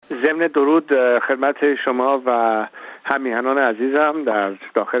ضمن درود خدمت شما و همیهنان عزیزم در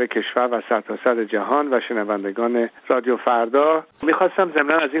داخل کشور و سرتاسر جهان و شنوندگان رادیو فردا، میخواستم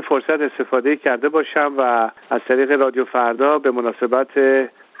ضمن از این فرصت استفاده کرده باشم و از طریق رادیو فردا به مناسبت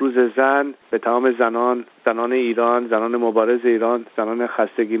روز زن به تمام زنان ایران، زنان مبارز ایران، زنان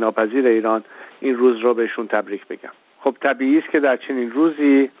خستگی ناپذیر ایران این روز رو بهشون تبریک بگم. خب طبیعی است که در چنین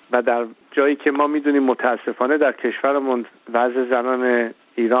روزی و در جایی که ما میدونیم متاسفانه در کشورمون وضع زنان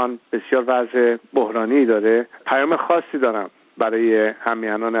ایران بسیار وضع بحرانی داره، پیام خاصی دارم برای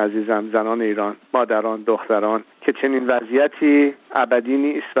همیهنان عزیزم، زنان ایران، مادران، دختران، که چنین وضعیتی ابدی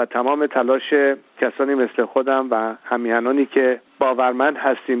نیست و تمام تلاش کسانی مثل خودم و همیهنانی که باورمند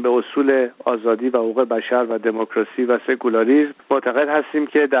هستیم به اصول آزادی و حقوق بشر و دموکراسی و سکولاریسم، معتقد هستیم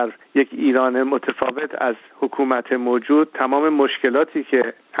که در یک ایران متفاوت از حکومت موجود تمام مشکلاتی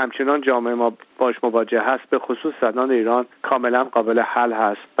که همچنان جامعه ما باش مواجه هست به خصوص زنان ایران کاملا قابل حل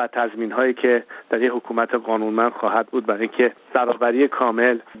هست و تضمین‌هایی که در یک حکومت قانونمند خواهد بود برای اینکه برابری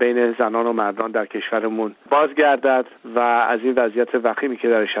کامل بین زنان و مردان در کشورمون بازگردد و از این وضعیت وخیمی که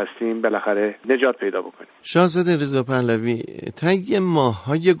درش هستیم بالاخره نجات پیدا بکنیم. شاهزاده رضا پهلوی، طی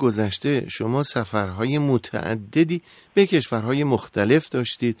ماه‌های گذشته شما سفرهای متعددی به کشورهای مختلف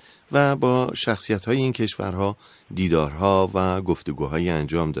داشتید و با شخصیت‌های این کشورها دیدارها و گفتگوهای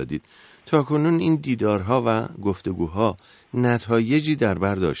انجام دادید. تاکنون این دیدارها و گفتگوها نتایجی در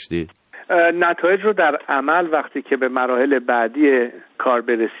بر داشته؟ نتایج رو در عمل وقتی که به مراحل بعدی کار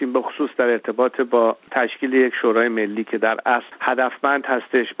برسیم، به خصوص در ارتباط با تشکیل یک شورای ملی که در اصل هدفمند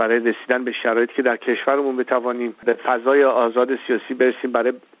هستش برای رسیدن به شرایطی که در کشورمون بتوانیم به فضای آزاد سیاسی برسیم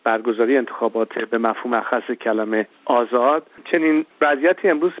برای برگزاری انتخابات به مفهوم اخص کلمه آزاد، چنین وضعیتی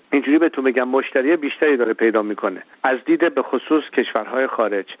امروز اینجوری بهتون بگم مشتری بیشتری داره پیدا میکنه از دید به خصوص کشورهای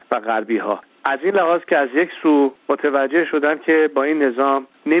خارج و غربی ها. از این لحاظ که از یک سو متوجه شدن که با این نظام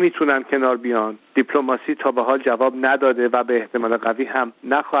نمیتونن کنار بیان، دیپلماسی تا به حال جواب نداده و به احتمال قوی هم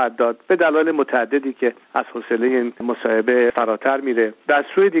نخواهد داد به دلایل متعددی که از حوصله این مصاحبه فراتر میره. در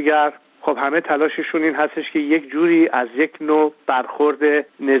سوی دیگر خب همه تلاششون این هستش که یک جوری از یک نوع برخورد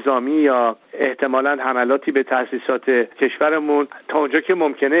نظامی یا احتمالاً حملاتی به تأسیسات کشورمون تا اونجا که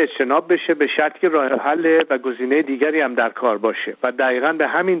ممکنه اجتناب بشه، به شرطی که راه حل و گزینه دیگری هم در کار باشه. و دقیقاً به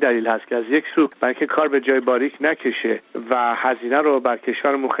همین دلیل هست که از یک سو برای اینکه کار به جای باریک نکشه و هزینه رو بر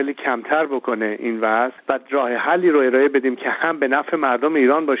کشورمون خیلی کمتر بکنه این وضع، و راه حلی رو ارائه بدیم که هم به نفع مردم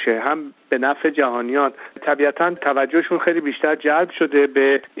ایران باشه هم به نفع جهانیان. طبیعتاً توجهشون خیلی بیشتر جلب شده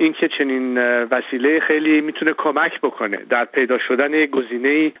به اینکه چنین وسیله خیلی میتونه کمک بکنه در پیدا شدن یک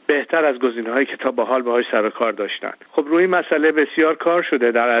گزینه‌ای بهتر از گزینه‌هایی که تا به حال باهاش سر و کار داشتن. خب روی این مسئله بسیار کار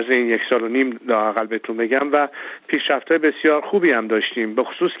شده در عرض این 1.5 سال لااقل بهتون بگم و پیشرفت‌های بسیار خوبی هم داشتیم. به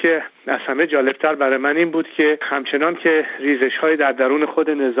خصوص که از همه جالبتر برای من این بود که همچنان که ریزش‌های در درون خود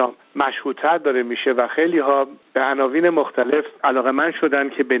نظام مشهودتر داره میشه و خیلی‌ها به عناوین مختلف علاقه‌مند شدن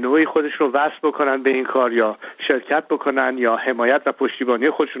که به نوعی خودشون رو وصل بکنن به این کار یا شرکت بکنن یا حمایت و پشتیبانی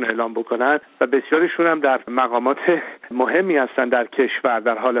خودشون اعلام بکنن و بسیارشون هم در مقامات مهمی هستن در کشور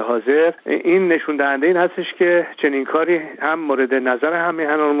در حال حاضر. این نشون دهنده این هستش که چنین کاری هم مورد نظر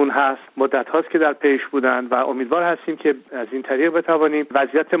همیهنانمون هست، مدت هاست که در پیش بودن و امیدوار هستیم که از این طریق بتوانیم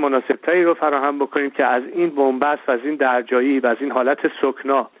وضعیت مناسبتری رو فراهم بکنیم که از این بنبست و از این درجایی و از این حالت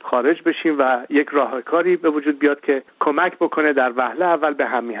سکنا خارج بشیم و یک راهکاری به وجود بیاد که کمک بکنه در وهله اول به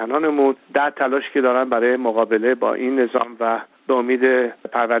همیهنانمون در تلاش که دارن برای مقابله با این نظام و به امید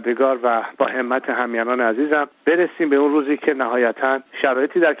پروردگار و با همت همیهنان عزیزم برسیم به اون روزی که نهایتاً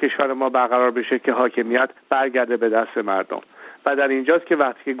شرایطی در کشور ما برقرار بشه که حاکمیت برگرده به دست مردم. و در اینجاست که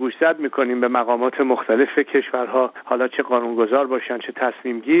وقتی که گوشزد میکنیم به مقامات مختلف کشورها، حالا چه قانونگذار باشن چه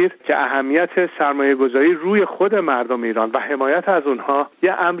تصمیم گیر، که اهمیت سرمایه گذاری روی خود مردم ایران و حمایت از اونها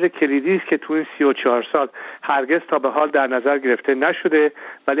یه امر کلیدی است که تو این 34 سال هرگز تا به حال در نظر گرفته نشده،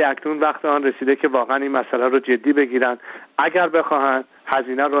 ولی اکنون وقت آن رسیده که واقعا این مسئله رو جدی بگیرن اگر بخواهن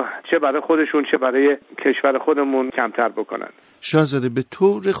هزینه رو چه برای خودشون چه برای کشور خودمون کمتر بکنن. شاهزاده، به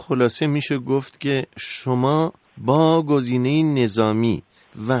طور خلاصه میشه گفت که شما با گزینه نظامی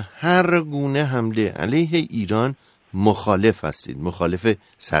و هر گونه حمله علیه ایران مخالف هستید، مخالف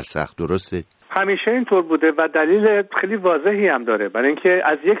سرسخت، درسته؟ همیشه اینطور بوده و دلیل خیلی واضحی هم داره، برای اینکه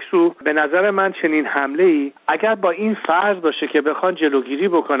از یک سو به نظر من چنین حمله‌ای اگر با این فرض باشه که بخوان جلوگیری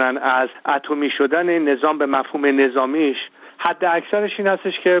بکنن از اتمی شدن نظام به مفهوم نظامیش، حد اکثرش این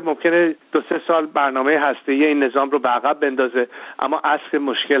هستش که ممکنه 2-3 سال برنامه هسته‌ای این نظام رو به عقب بندازه، اما اصل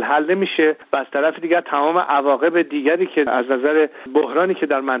مشکل حل نمیشه و از طرف دیگر تمام عواقب دیگری که از نظر بحرانی که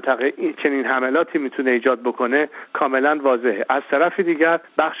در منطقه چنین حملاتی میتونه ایجاد بکنه کاملا واضحه. از طرف دیگر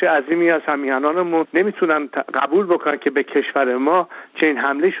بخش عظیمی از همیهنانمون نمیتونن قبول بکنن که به کشور ما چنین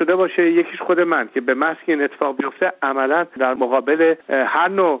حمله شده باشه. یکیش خود من که به محض که این اتفاق بیفته عملا در مقابل هر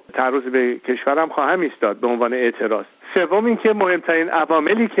نوع تعرض به کشورم خواهم ایستاد به عنوان اعتراض. سوم این که مهمترین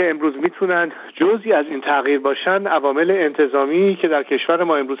عواملی که امروز میتونن جزئی از این تغییر باشن عوامل انتظامی که در کشور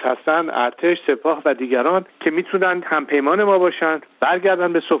ما امروز هستن، ارتش، سپاه و دیگران که میتونن همپیمان ما باشن،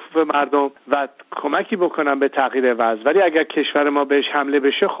 برگردن به صفوف مردم و کمکی بکنن به تغییر وضع. ولی اگر کشور ما بهش حمله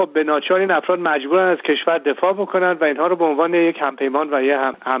بشه خب به ناچار این افراد مجبورن از کشور دفاع بکنن و اینها رو به عنوان یک همپیمان و یک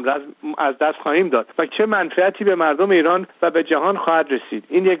همرز از دست خواهیم داد و چه منفعتی به مردم ایران و به جهان خواهد رسید.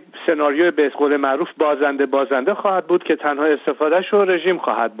 این یک سناریوی به قول معروف بازنده خواهد بود که تنها استفادهش رو رژیم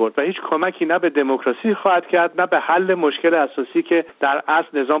خواهد برد و هیچ کمکی نه به دموکراسی خواهد کرد نه به حل مشکل اساسی که در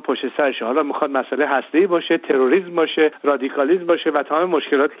اصل نظام پشت سرشه. حالا میخواد مسئله هسته‌ای باشه، تروریسم باشه، رادیکالیسم باشه و تمام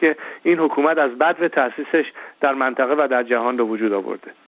مشکلاتی که این حکومت از بدو تأسیسش در منطقه و در جهان به وجود آورده.